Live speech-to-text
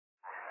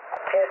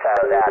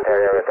out there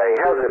and everything.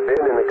 How's it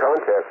been in the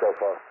contest so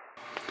far?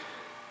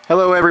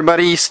 Hello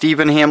everybody,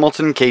 Stephen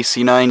Hamilton,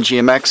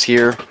 KC9GMX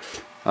here.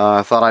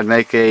 I thought I'd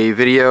make a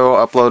video,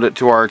 upload it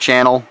to our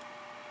channel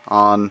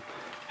on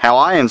how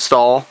I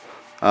install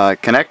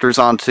connectors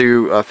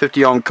onto a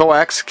 50 ohm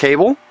coax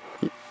cable.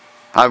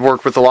 I've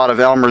worked with a lot of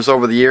Elmers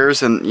over the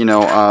years, and you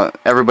know,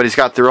 everybody's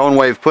got their own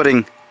way of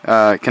putting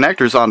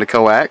connectors onto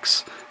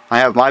coax. I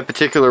have my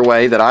particular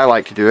way that I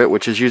like to do it,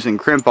 which is using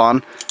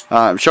Crimp-on.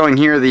 I'm showing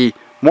here the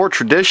more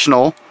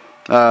traditional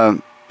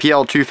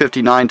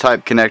PL-259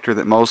 type connector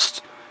that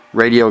most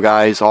radio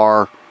guys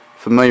are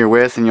familiar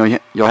with, and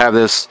you'll have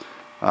this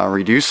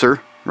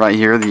reducer right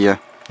here. The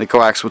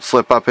coax would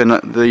slip up in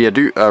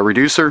the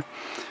reducer.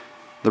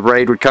 The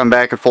braid would come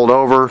back and fold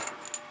over.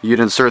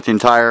 You'd insert the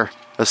entire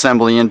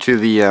assembly into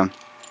the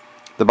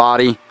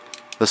body.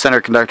 The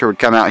center conductor would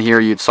come out here.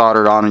 You'd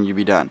solder it on, and you'd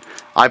be done.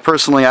 I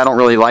personally, I don't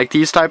really like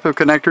these type of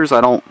connectors. I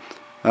don't.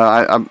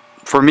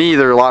 For me,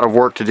 there's a lot of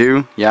work to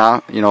do.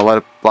 Yeah, you know, a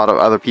lot of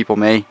other people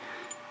may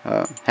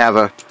have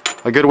a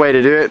good way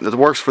to do it that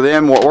works for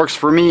them. What works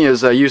for me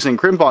is using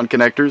crimp-on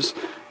connectors,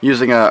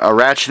 using a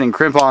ratcheting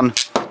crimp-on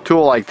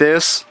tool like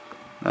this.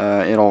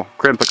 It'll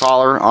crimp a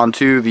collar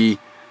onto the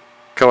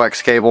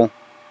coax cable,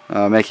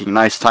 making a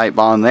nice tight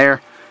bond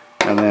there,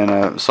 and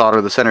then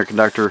solder the center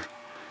conductor,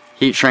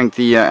 heat shrink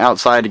the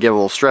outside to give a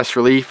little stress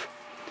relief,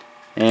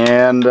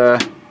 and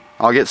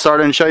I'll get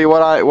started and show you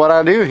what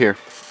I do here.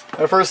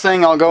 The first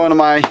thing, I'll go into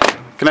my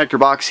connector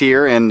box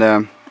here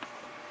and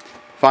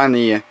find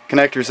the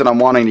connectors that I'm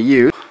wanting to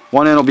use.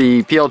 One end will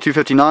be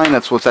PL-259,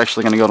 that's what's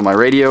actually going to go to my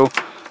radio.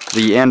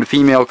 The end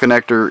female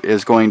connector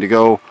is going to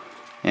go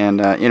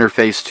and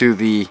interface to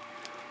the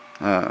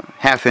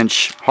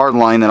half-inch hard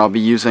line that I'll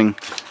be using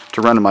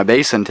to run to my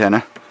base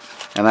antenna,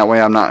 and that way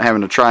I'm not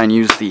having to try and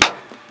use the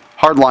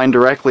hard line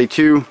directly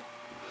to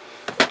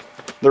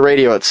the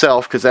radio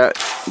itself, because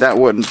that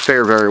wouldn't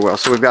fare very well.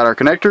 So we've got our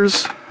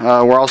connectors.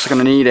 We're also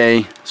going to need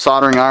a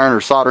soldering iron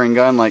or soldering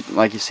gun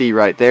like you see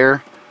right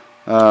there.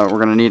 We're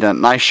going to need a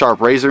nice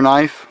sharp razor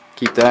knife.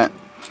 Keep that.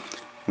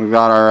 We've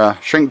got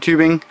our shrink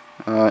tubing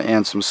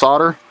and some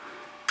solder.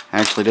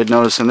 I actually did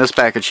notice in this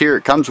package here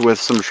it comes with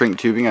some shrink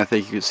tubing. I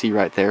think you can see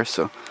right there,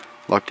 so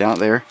lucked out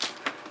there.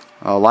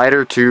 A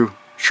lighter to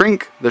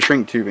shrink the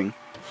shrink tubing,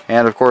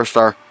 and of course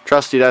our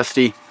trusty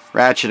dusty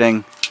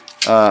ratcheting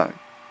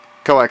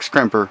coax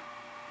crimper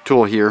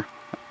tool here.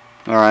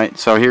 Alright,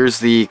 so here's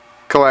the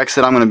coax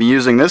that I'm going to be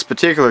using. This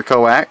particular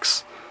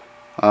coax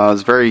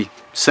is very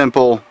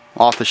simple,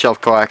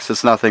 off-the-shelf coax.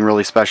 It's nothing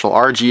really special.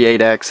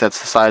 RG8X,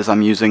 that's the size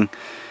I'm using,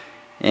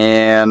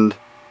 and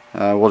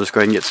we'll just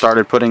go ahead and get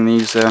started putting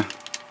these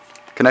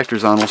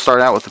connectors on. We'll start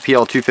out with the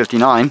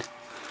PL-259.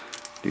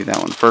 Do that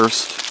one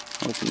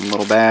first. Open the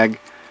little bag.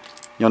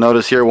 You'll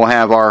notice here we'll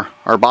have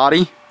our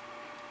body,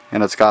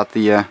 and it's got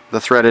the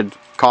threaded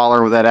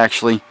collar that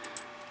actually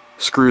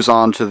screws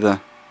onto the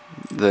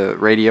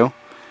radio,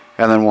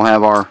 and then we'll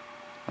have our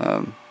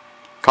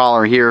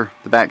collar here,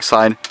 the back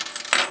side.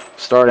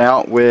 Start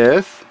out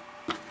with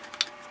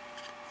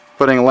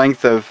putting a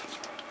length of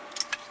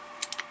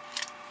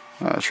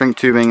shrink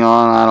tubing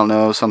on. I don't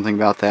know, something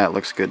about that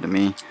looks good to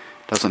me.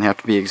 Doesn't have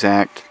to be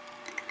exact.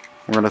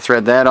 We're going to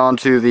thread that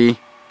onto the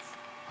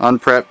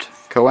unprepped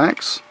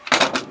coax.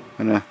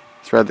 I'm going to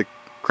thread the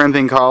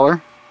crimping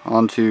collar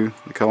onto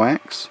the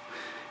coax,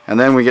 and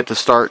then we get to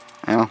start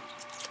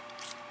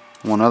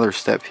one other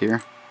step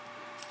here.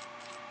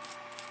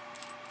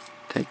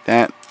 Take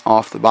that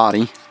off the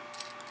body.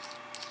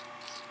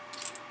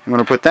 I'm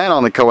going to put that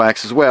on the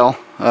coax as well.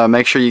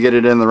 Make sure you get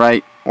it in the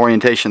right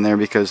orientation there,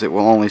 because it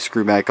will only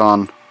screw back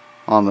on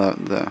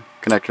the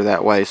connector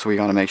that way, so we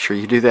got to make sure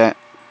you do that.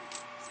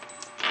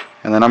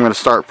 And then I'm going to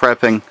start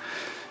prepping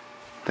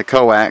the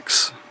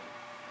coax,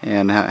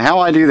 and how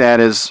I do that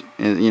is,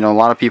 you know, a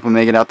lot of people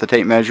may get out the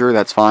tape measure.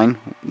 That's fine.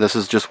 This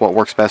is just what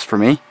works best for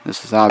me.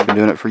 This is how I've been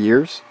doing it for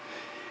years.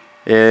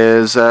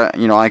 You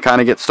know, I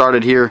kind of get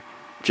started here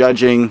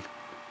judging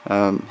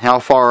how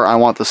far I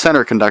want the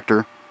center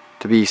conductor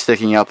to be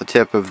sticking out the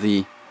tip of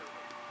the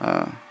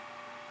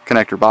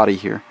connector body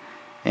here,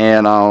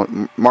 and I'll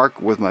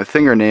mark with my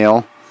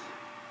fingernail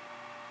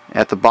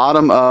at the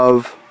bottom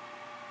of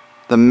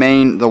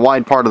the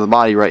wide part of the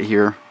body right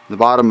here. The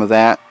bottom of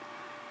that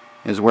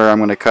is where I'm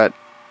going to cut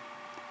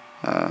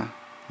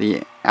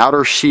the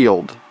outer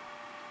shield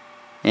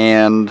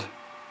and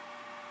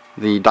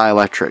the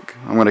dielectric.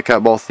 I'm going to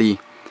cut both the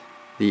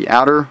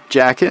outer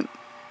jacket,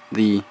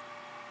 the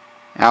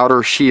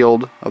outer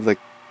shield of the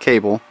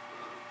cable,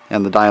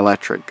 and the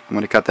dielectric. I'm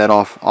going to cut that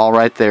off all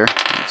right there.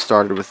 Get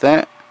started with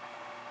that.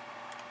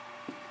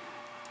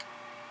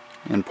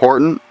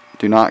 Important,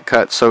 do not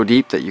cut so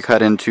deep that you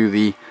cut into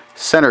the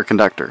center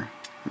conductor.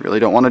 You really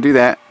don't want to do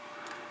that.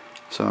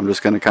 So I'm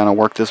just going to kind of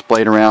work this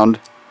blade around,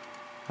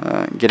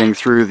 getting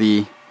through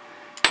the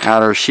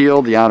outer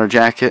shield, the outer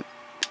jacket,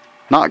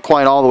 not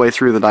quite all the way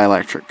through the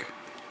dielectric.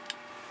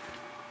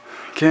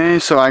 Okay,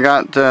 so I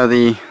got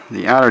the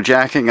outer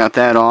jacket, got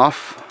that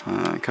off.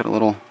 Cut a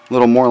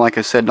little more, like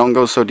I said. Don't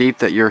go so deep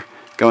that you're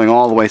going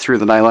all the way through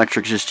the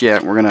dielectric just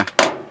yet. We're gonna,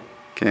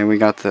 okay, we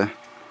got the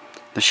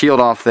shield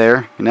off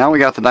there. Now we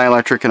got the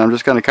dielectric, and I'm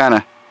just gonna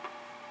kind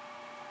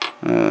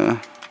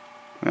of,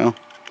 well,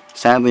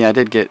 sadly I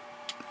did get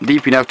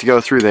deep enough to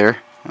go through there.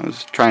 I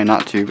was trying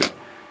not to, but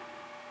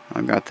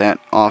I've got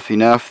that off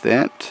enough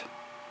that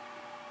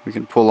we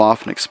can pull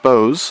off and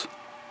expose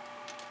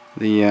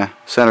the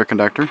center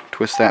conductor.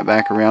 Twist that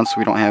back around so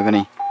we don't have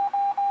any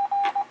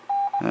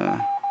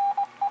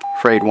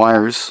frayed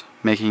wires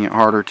making it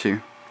harder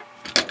to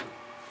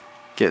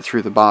get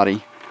through the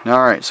body.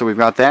 Alright, so we've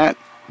got that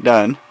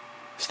done.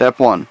 Step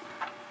one,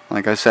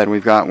 like I said,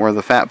 we've got where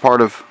the fat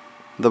part of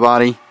the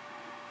body,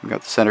 we've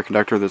got the center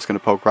conductor that's going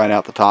to poke right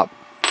out the top.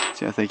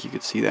 See, I think you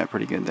could see that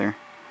pretty good there.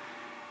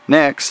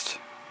 Next,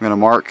 I'm going to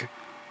mark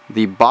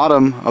the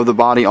bottom of the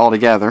body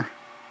altogether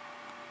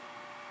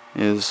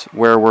is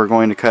where we're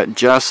going to cut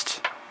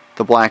just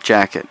the black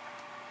jacket.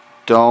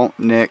 Don't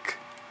nick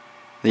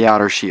the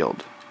outer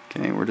shield.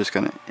 Okay, we're just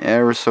going to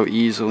ever so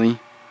easily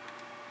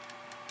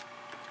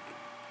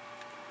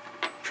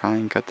try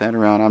and cut that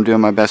around. I'm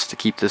doing my best to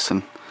keep this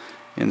in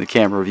the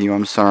camera view.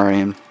 I'm sorry,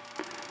 and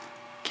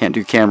can't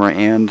do camera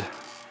and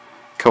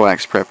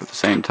coax prep at the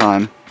same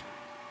time.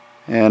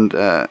 And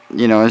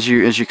you know, as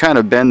you kind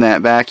of bend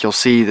that back, you'll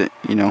see that,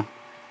 you know,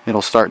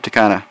 it'll start to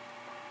kind of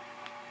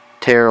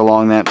tear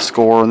along that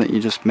score that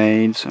you just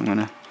made. So I'm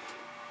gonna.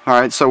 All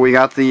right, so we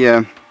got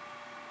the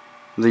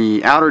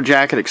outer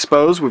jacket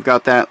exposed. We've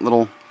got that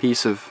little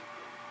piece of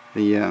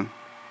the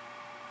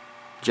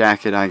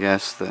jacket, I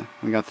guess.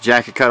 We got the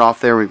jacket cut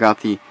off there. We've got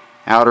the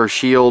outer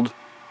shield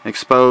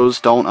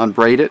exposed. Don't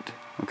unbraid it.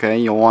 Okay,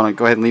 you'll want to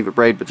go ahead and leave it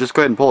braid, but just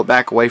go ahead and pull it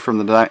back away from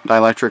the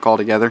dielectric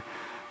altogether.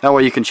 That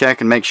way you can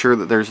check and make sure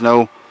that there's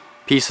no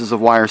pieces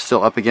of wire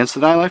still up against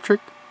the dielectric.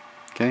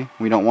 Okay,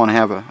 we don't want to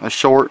have a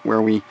short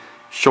where we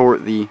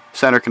short the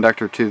center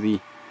conductor to the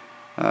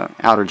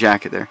outer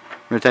jacket there.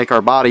 We're going to take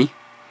our body,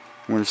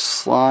 we're going to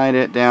slide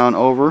it down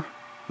over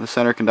the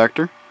center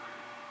conductor,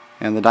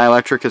 and the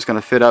dielectric is going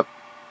to fit up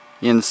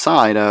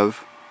inside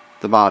of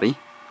the body,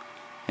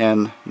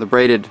 and the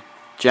braided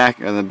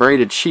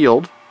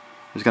shield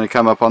is going to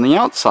come up on the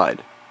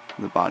outside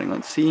of the body.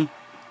 Let's see.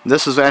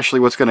 This is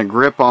actually what's going to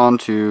grip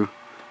onto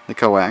the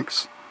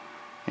coax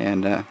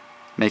and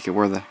make it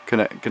where the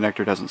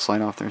connector doesn't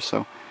slide off there.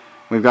 So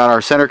we've got our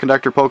center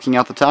conductor poking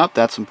out the top.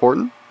 That's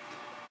important.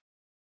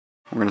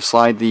 We're going to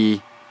slide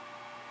the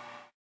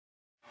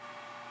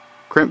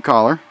crimp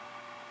collar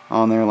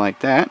on there like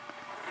that.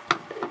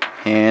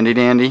 Handy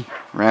dandy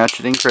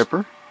ratcheting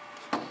cripper.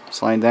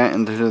 Slide that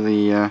into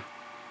the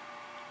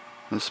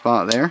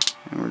spot there,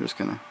 and we're just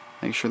going to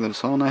make sure that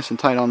it's all nice and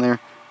tight on there.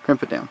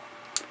 Crimp it down.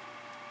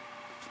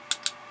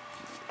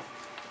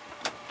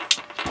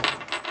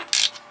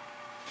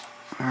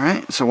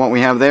 Alright, so what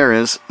we have there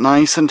is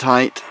nice and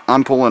tight.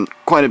 I'm pulling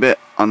quite a bit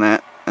on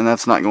that, and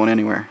that's not going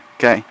anywhere.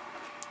 Okay,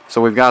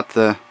 so we've got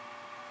the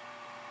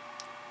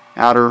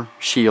outer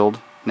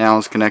shield now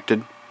is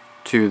connected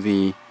to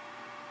the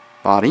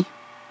body,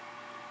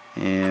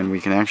 and we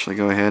can actually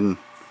go ahead and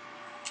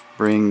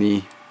bring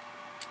the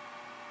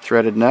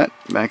threaded nut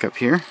back up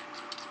here.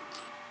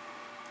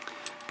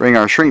 Bring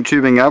our shrink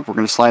tubing up. We're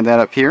going to slide that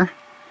up here.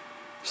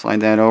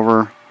 Slide that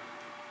over a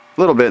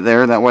little bit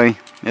there. That way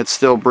it's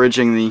still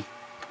bridging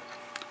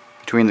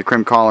between the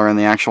crimp collar and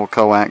the actual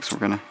coax. We're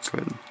going to go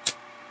ahead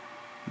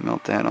and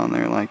melt that on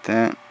there like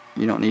that.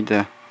 You don't need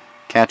to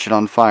catch it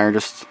on fire.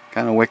 Just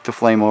kind of wick the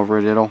flame over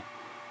it. It'll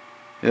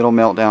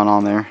melt down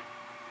on there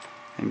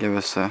and give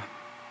us a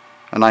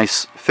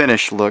nice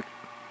finished look.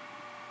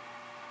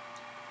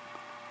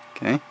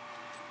 Okay,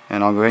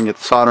 and I'll go ahead and get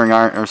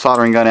the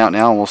soldering gun out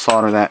now, and we'll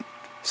solder that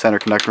center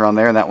conductor on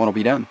there, and that one will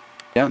be done.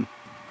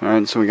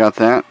 Alright, so we got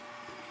that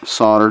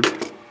soldered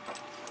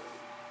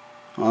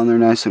on there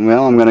nice and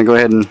well. I'm going to go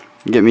ahead and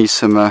get me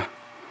some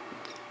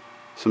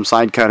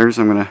side cutters.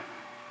 I'm going to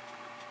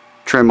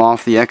trim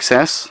off the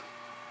excess,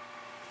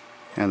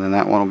 and then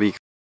that one will be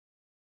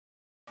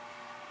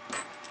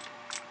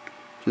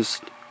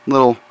just a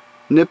little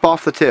nip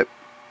off the tip.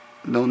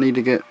 Don't need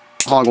to get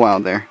hog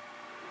wild there.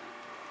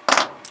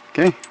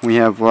 Okay, we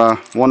have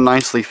one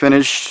nicely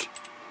finished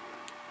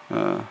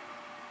PL-259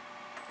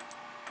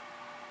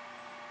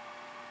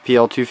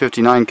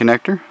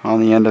 connector on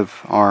the end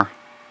of our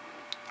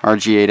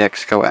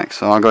G8X coax.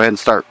 So I'll go ahead and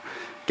start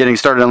getting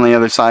started on the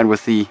other side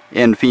with the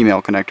end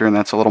female connector, and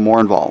that's a little more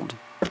involved.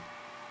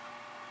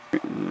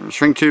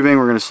 Shrink tubing,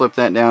 we're going to slip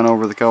that down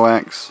over the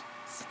coax.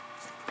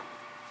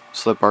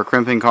 Slip our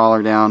crimping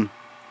collar down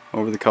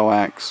over the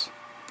coax.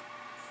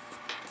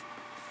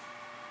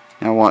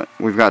 Now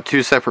we've got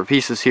two separate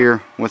pieces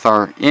here with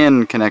our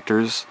end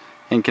connectors.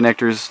 End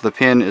connectors, the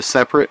pin is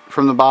separate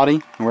from the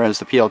body, whereas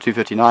the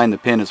PL-259, the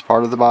pin is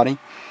part of the body.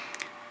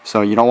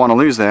 So you don't want to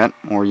lose that,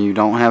 or you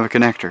don't have a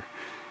connector.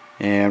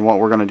 And what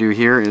we're going to do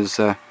here is,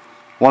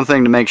 one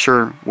thing to make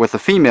sure with the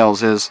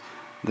females is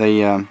that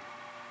you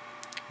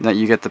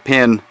get the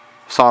pin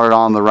soldered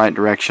on the right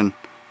direction.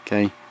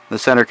 Okay, the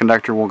center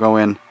conductor will go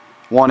in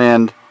one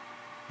end,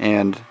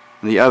 and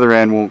the other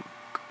end will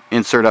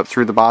insert up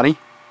through the body.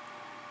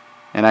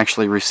 and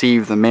actually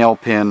receive the male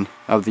pin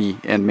of the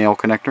end male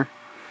connector.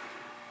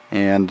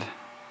 And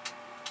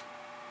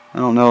I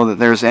don't know that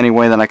there's any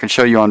way that I can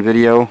show you on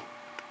video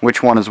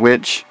which one is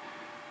which,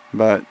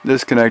 but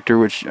this connector,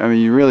 which, I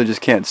mean, you really just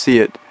can't see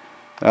it,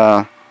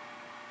 the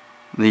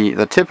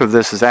tip of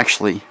this is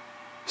actually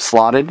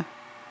slotted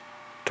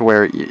to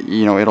where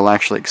you know, it'll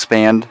actually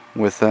expand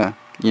with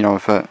you know,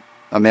 if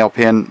a male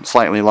pin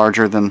slightly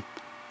larger than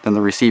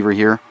the receiver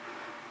here,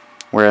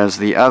 whereas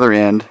the other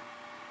end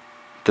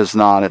does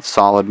not. It's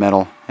solid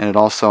metal. And it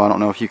also, I don't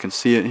know if you can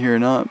see it here or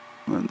not,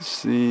 let's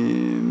see,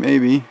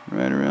 maybe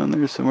right around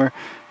there somewhere,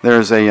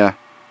 there's a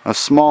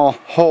small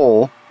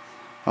hole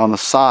on the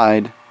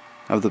side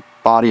of the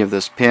body of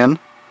this pin,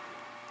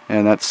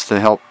 and that's to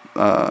help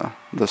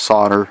the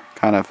solder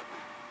kind of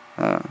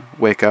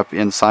wake up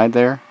inside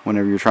there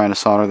whenever you're trying to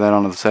solder that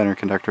onto the center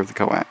conductor of the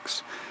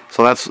coax.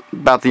 So that's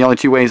about the only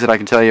two ways that I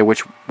can tell you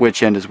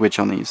which end is which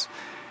on these.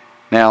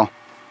 Now,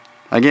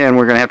 again,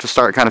 we're going to have to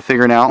start kind of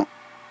figuring out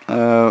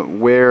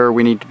where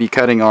we need to be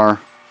cutting our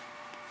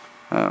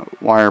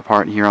wire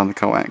part here on the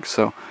coax.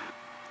 So,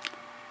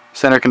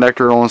 center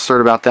conductor will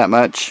insert about that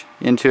much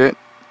into it.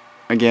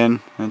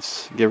 Again,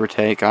 that's give or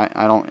take. I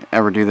don't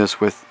ever do this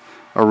with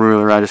a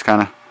ruler. I just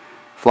kind of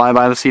fly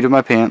by the seat of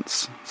my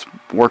pants. It's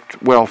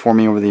worked well for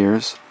me over the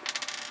years.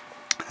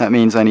 That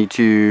means I need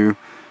to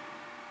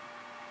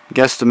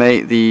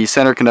guesstimate the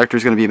center conductor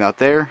is going to be about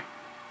there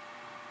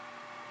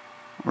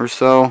or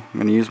so. I'm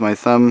going to use my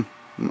thumb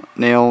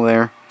nail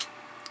there,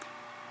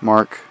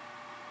 mark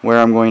where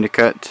I'm going to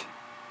cut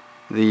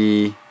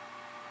the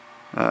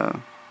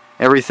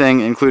everything,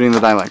 including the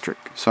dielectric.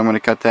 So I'm going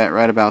to cut that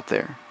right about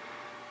there.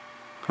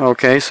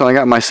 Okay, so I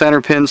got my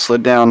center pin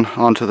slid down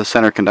onto the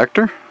center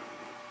conductor.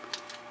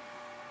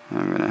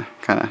 I'm going to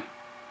kind of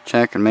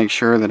check and make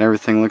sure that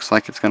everything looks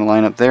like it's going to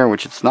line up there,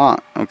 which it's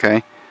not,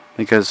 okay,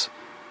 because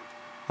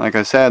like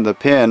I said, the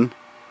pin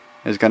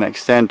is going to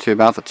extend to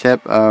about the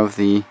tip of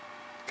the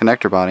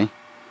connector body,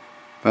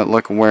 but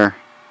look at where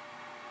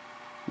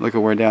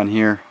down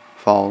here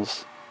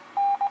falls.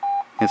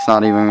 It's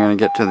not even going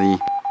to get to the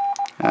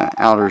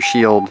outer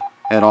shield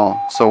at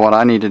all. So what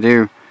I need to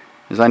do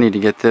is I need to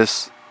get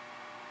this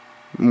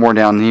more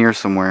down here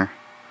somewhere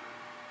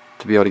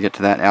to be able to get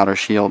to that outer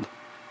shield,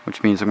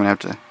 which means I'm going to have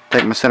to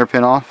take my center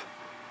pin off.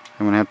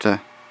 I'm going to have to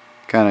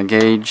kind of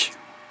gauge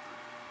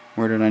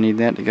where did I need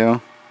that to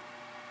go.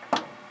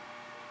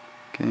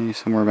 Okay,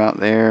 somewhere about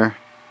there,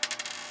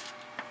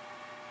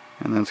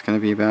 and that's going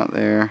to be about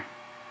there.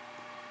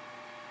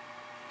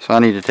 So I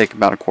need to take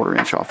about a 1/4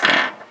 inch off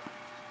that.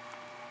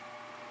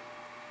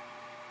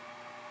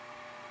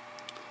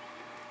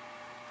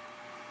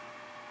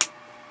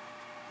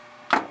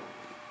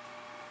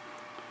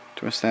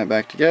 Twist that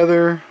back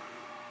together.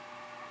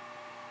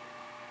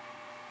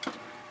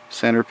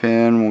 Center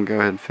pin, we'll go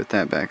ahead and fit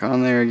that back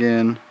on there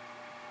again,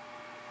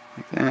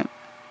 like that.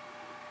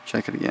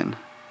 Check it again.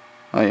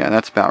 Oh yeah,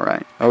 that's about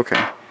right.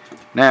 Okay,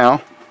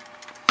 now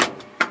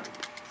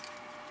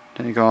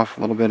take off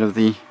a little bit of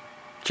the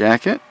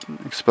jacket,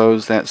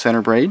 expose that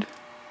center braid,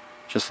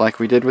 just like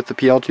we did with the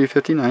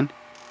PL-259.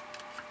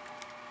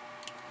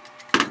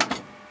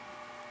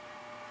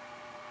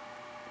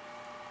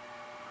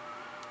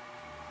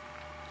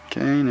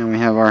 Okay, now we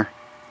have our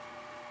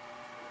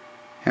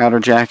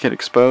outer jacket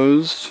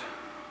exposed.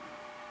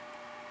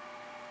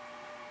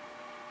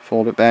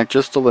 Fold it back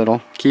just a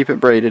little. Keep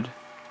it braided.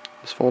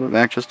 Just fold it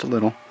back just a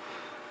little.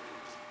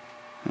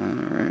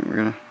 Alright, we're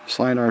going to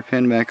slide our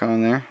pin back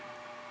on there.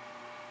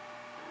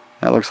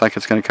 That looks like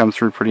it's going to come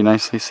through pretty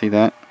nicely. See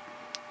that?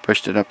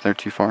 Pushed it up there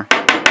too far.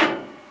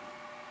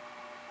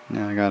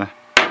 Now I gotta...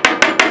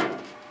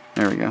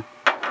 There we go.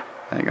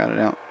 I got it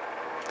out.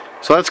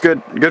 So that's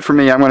good. Good for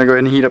me. I'm going to go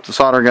ahead and heat up the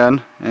solder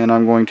gun, and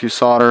I'm going to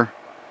solder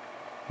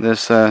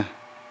this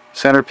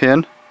center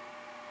pin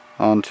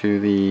onto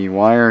the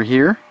wire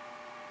here,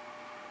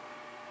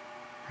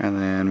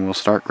 and then we'll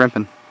start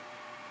crimping.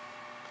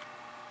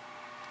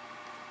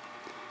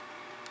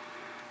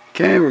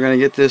 Okay, we're going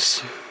to get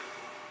this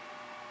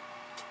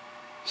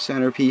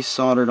centerpiece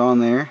soldered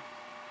on there.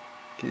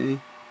 Okay,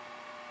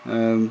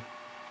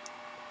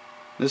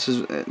 this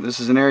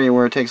is an area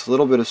where it takes a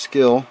little bit of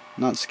skill,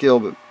 not skill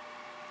but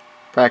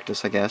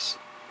practice, I guess,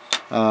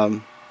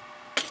 because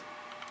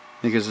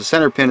the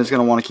center pin is going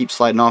to want to keep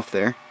sliding off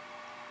there,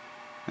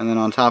 and then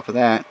on top of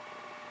that,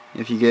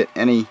 if you get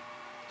any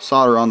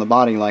solder on the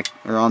body, like,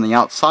 or on the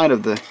outside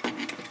of the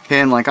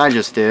pin like I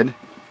just did,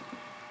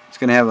 it's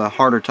going to have a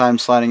harder time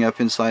sliding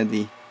up inside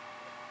the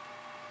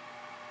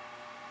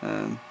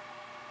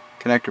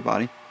connector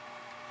body.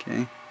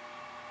 Okay,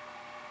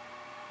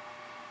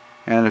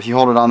 and if you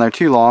hold it on there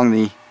too long,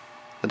 the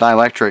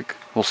dielectric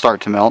will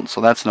start to melt,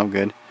 so that's no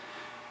good.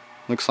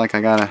 Looks like I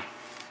got a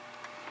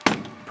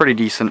pretty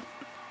decent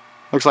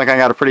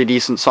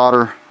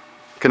solder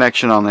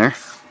connection on there,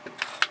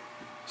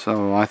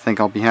 so I think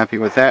I'll be happy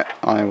with that.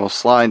 I will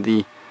slide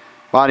the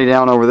body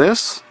down over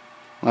this.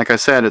 Like I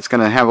said, it's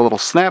going to have a little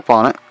snap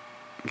on it.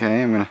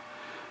 Okay, I'm going to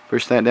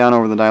push that down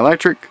over the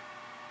dielectric,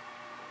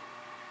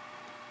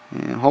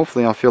 and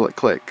hopefully I'll feel it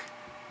click.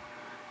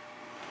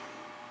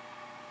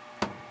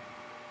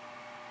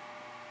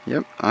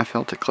 Yep, I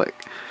felt it click.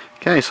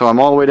 Okay, so I'm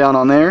all the way down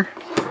on there.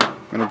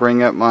 I'm going to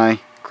bring up my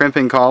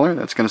crimping collar.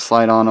 That's going to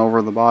slide on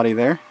over the body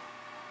there.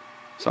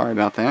 Sorry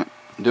about that.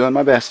 I'm doing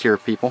my best here,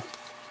 people.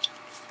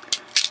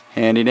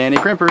 Handy dandy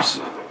crimpers.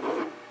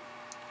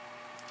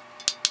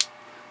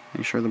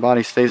 Make sure the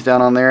body stays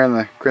down on there and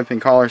the crimping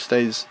collar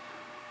stays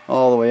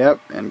all the way up,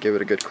 and give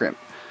it a good crimp.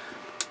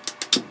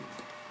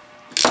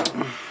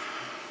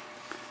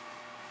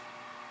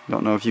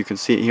 Don't know if you can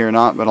see it here or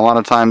not, but a lot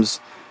of times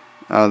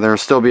there'll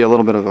still be a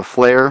little bit of a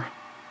flare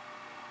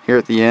here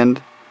at the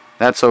end.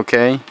 That's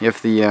okay.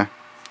 If the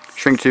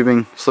shrink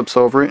tubing slips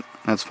over it,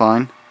 that's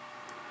fine.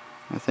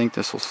 I think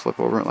this will slip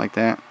over it like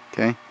that.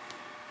 Okay.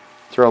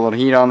 Throw a little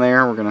heat on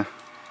there. We're going to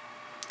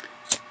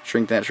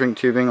shrink that shrink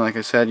tubing. Like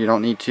I said, you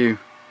don't need to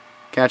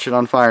catch it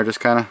on fire. Just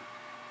kind of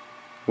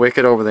wick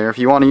it over there. If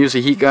you want to use a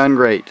heat gun,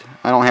 great.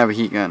 I don't have a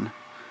heat gun.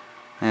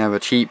 I have a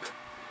cheap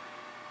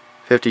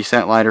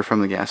 50-cent lighter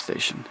from the gas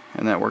station,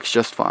 and that works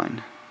just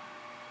fine.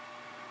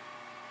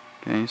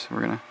 Okay, so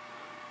we're going to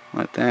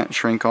let that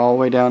shrink all the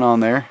way down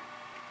on there.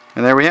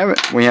 And there we have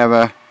it. We have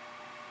a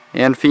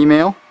and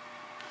female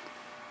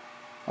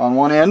on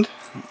one end,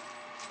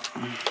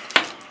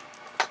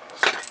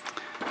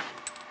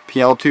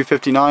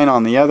 PL-259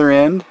 on the other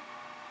end,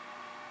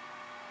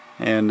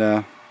 and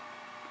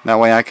that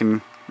way I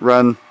can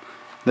run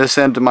this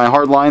end to my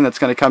hard line that's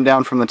going to come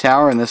down from the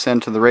tower, and this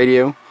end to the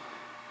radio,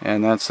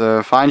 and that's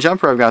a fine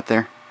jumper I've got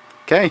there.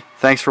 Okay,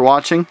 thanks for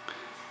watching.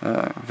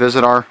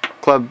 Visit our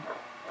club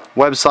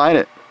website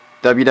at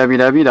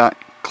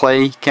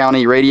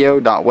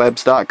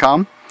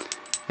www.claycountyradio.webs.com,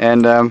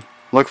 and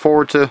look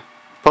forward to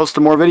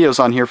posting more videos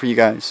on here for you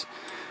guys.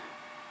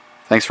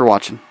 Thanks for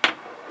watching. Kiss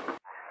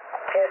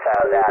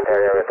out there and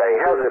everything.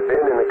 How's it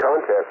been in the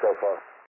contest so far?